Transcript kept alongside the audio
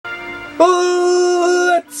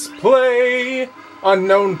Let's play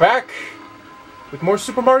Unknown back with more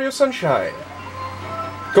Super Mario Sunshine.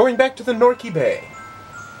 Going back to the Norky Bay.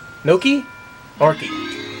 Noki? Marky.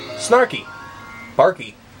 Snarky.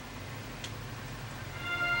 Barky.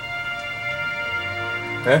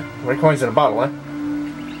 Red coins in a bottle, huh?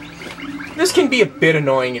 This can be a bit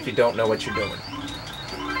annoying if you don't know what you're doing.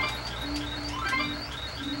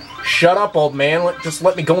 Shut up, old man. Just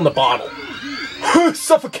let me go in the bottle.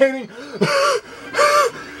 Suffocating!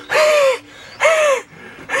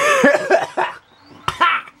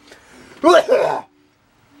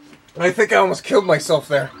 I think I almost killed myself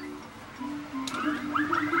there.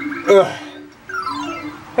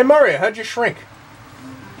 Hey Mario, how'd you shrink?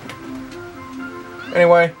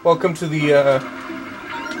 Anyway, welcome to the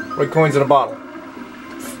red coins in a bottle.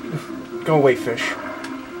 Go away, fish.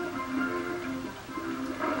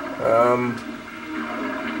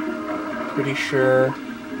 Pretty sure.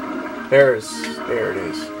 There it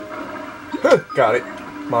is. Got it.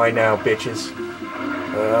 Mine now, bitches.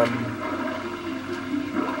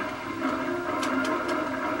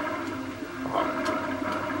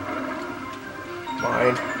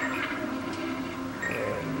 Mine.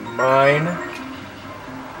 And mine.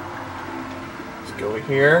 Let's go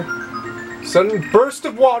here. Sudden burst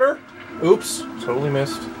of water. Oops, totally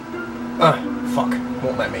missed. Fuck.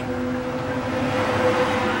 Won't let me.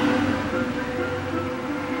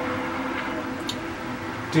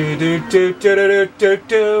 Do do do do do do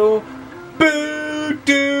do. Boo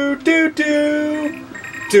do do do.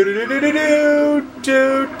 Do do do do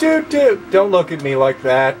do do do. Don't look at me like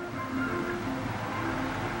that.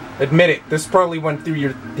 Admit it, this probably went through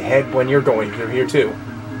your head when you're going through here too.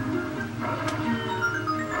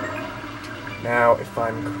 Now, if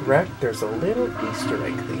I'm correct, there's a little Easter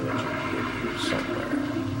egg thingamajig here somewhere.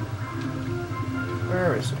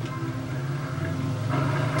 Where is it?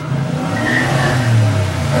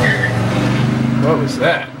 What was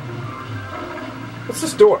that? What's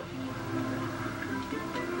this door?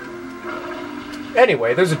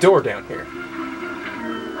 Anyway, there's a door down here.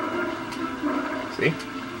 See?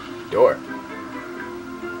 Door.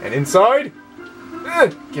 And inside?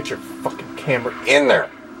 Get your fucking camera in there!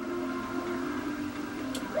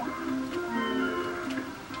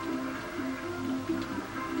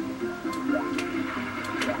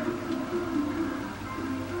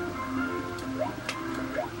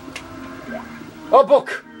 A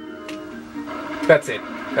book! That's it.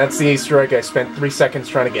 That's the Easter egg I spent 3 seconds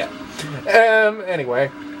trying to get.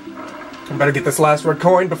 Anyway. I better get this last red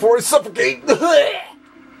coin before I suffocate!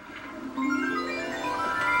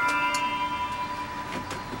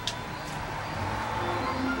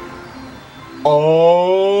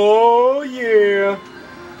 Oh, yeah!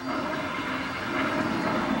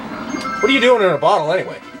 What are you doing in a bottle,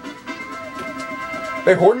 anyway?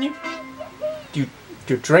 They hoarding you? Do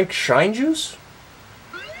you drink shine juice?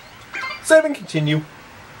 Let's even continue.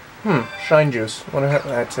 Shine juice. Wonder how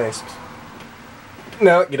that tastes.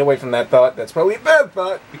 No, get away from that thought. That's probably a bad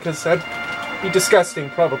thought, because that'd be disgusting,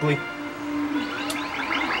 probably.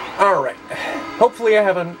 Alright. Hopefully I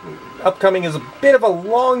have an upcoming is a bit of a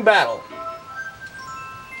long battle.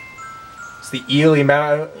 It's the Ely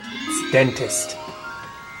Mouse Dentist.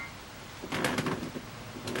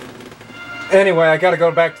 Anyway, I gotta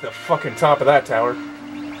go back to the fucking top of that tower.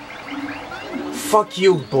 Fuck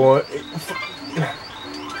you, boy.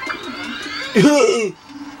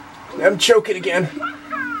 I'm choking again.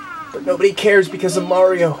 But nobody cares because of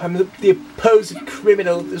Mario. I'm the opposed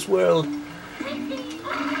criminal of this world.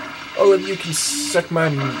 All of you can suck my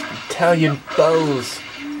Italian balls.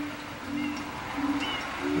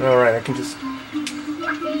 Alright, I can just...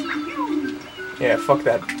 Yeah, fuck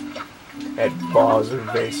that. That vase or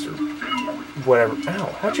vase or whatever.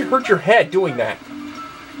 Ow, how'd you hurt your head doing that?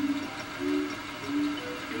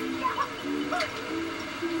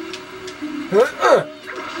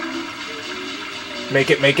 Make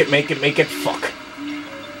it, fuck.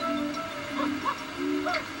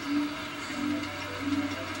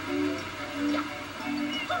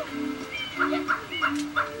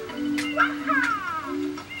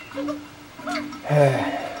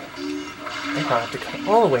 I have to come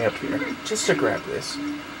all the way up here just to grab this.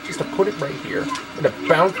 Just to put it right here. And to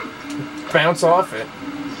bounce off it.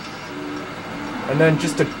 And then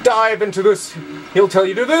just to dive into this. He'll tell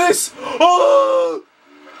you to do this! Oh!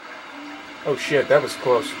 Oh shit, that was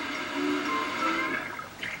close.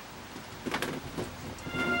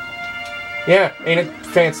 Yeah, ain't it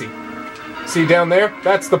fancy? See down there?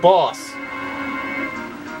 That's the boss.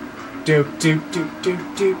 Do do do do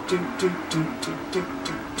do do do do do do do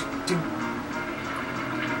do.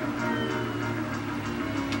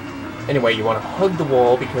 Anyway, you want to hug the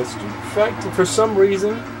wall because, in fact, for some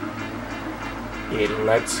reason, it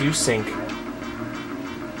lets you sink.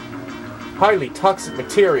 Highly toxic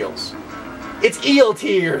materials. It's eel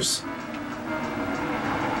tears!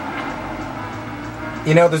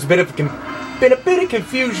 You know, there's been a bit of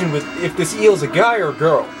confusion with if this eel's a guy or a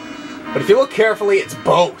girl. But if you look carefully, it's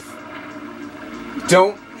both.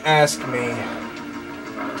 Don't ask me.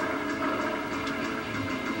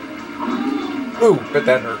 Ooh, bet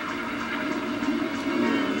that hurt.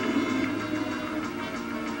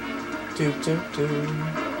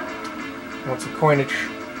 Want some coinage?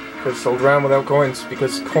 Because sold around without coins,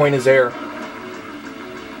 because coin is air.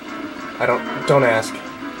 Don't ask.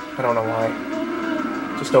 I don't know why.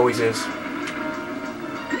 Just always is.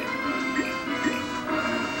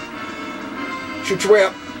 Shoot your way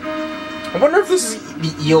up. I wonder if this is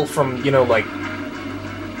the eel from, you know, like,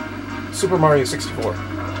 Super Mario 64.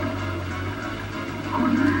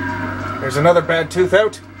 There's another bad tooth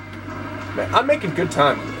out. Man, I'm making good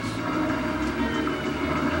time with this.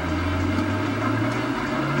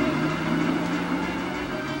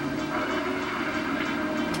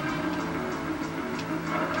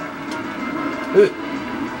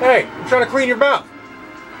 Hey, I'm trying to clean your mouth.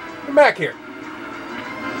 Come back here.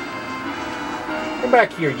 Come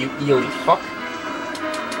back here, you eely fuck.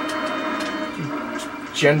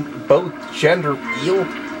 Both gender eel.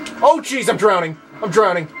 Oh, jeez, I'm drowning. I'm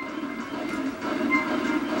drowning.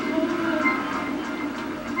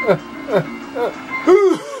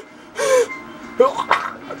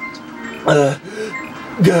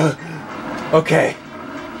 Okay.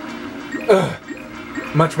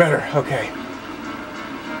 Much better. Okay.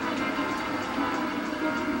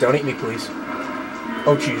 Don't eat me, please.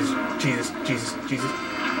 Oh, Jesus. Jesus. Jesus. Jesus.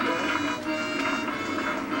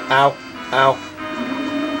 Ow. Ow.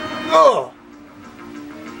 Ugh!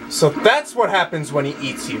 So that's what happens when he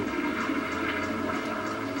eats you.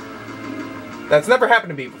 That's never happened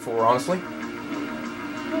to me before, honestly.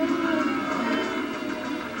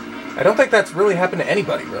 I don't think that's really happened to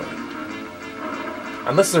anybody, really.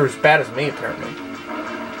 Unless they're as bad as me, apparently.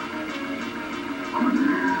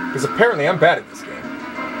 Because apparently I'm bad at this game.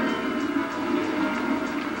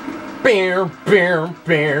 Beer, beer,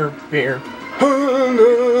 beer, beer.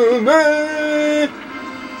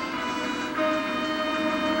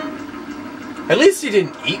 At least you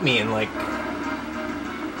didn't eat me in, like,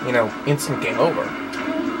 you know, instant game over.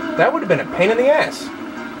 That would have been a pain in the ass.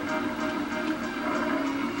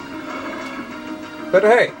 But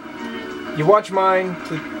hey, you watch mine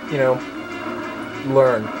to, you know,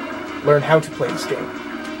 learn how to play this game.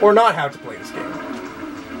 Or not how to play this game.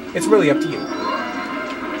 It's really up to you.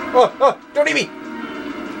 Oh, don't eat me!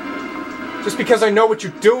 Just because I know what you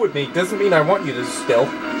do with me doesn't mean I want you to still.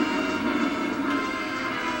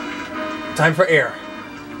 Time for air.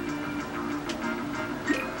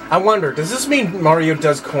 I wonder, does this mean Mario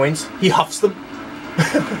does coins? He huffs them?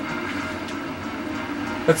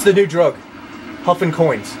 That's the new drug. Huffing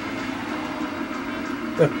coins.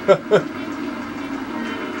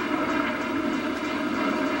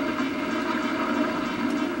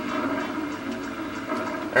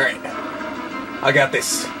 Alright. I got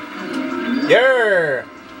this. Yeah!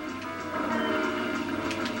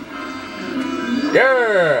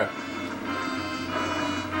 Yeah!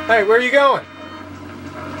 Hey, where are you going?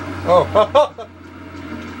 Oh,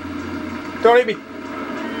 don't eat me.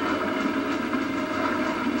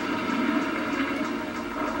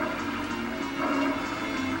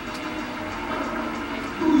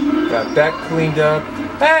 Got that cleaned up.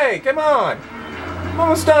 Hey, come on! I'm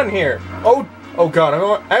almost done here. Oh God,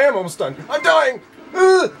 I am almost done. I'm dying!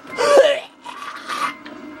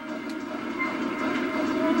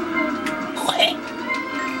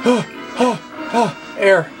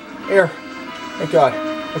 Air. Thank God.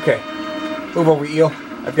 Okay. Move over, eel.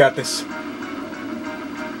 I've got this.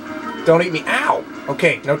 Don't eat me. Ow!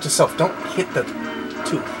 Okay, note to self. Don't hit the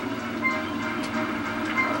tooth.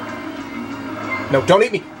 No, don't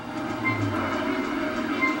eat me.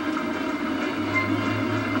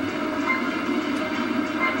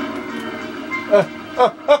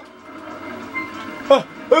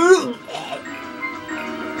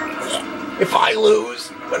 If I lose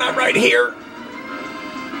when I'm right here,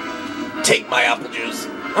 take my apple juice.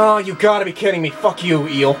 Oh, you gotta be kidding me. Fuck you,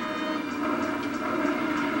 eel.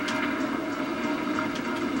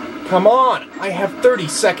 Come on, I have 30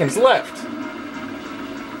 seconds left.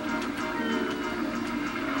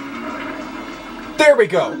 There we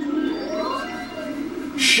go.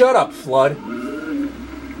 Shut up, Flood.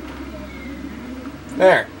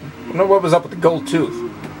 There. I don't know what was up with the gold tooth.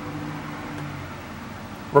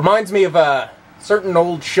 Reminds me of a certain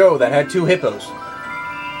old show that had two hippos.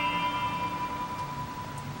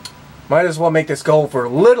 Might as well make this go for a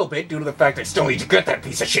little bit due to the fact I still need to get that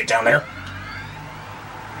piece of shit down there.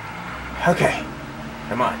 Okay.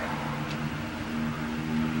 Come on.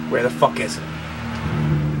 Where the fuck is it?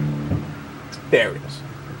 There it is.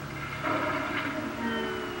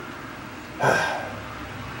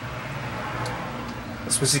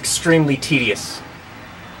 This was extremely tedious.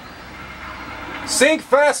 Sink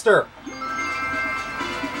faster!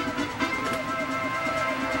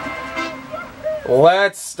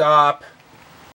 Let's stop.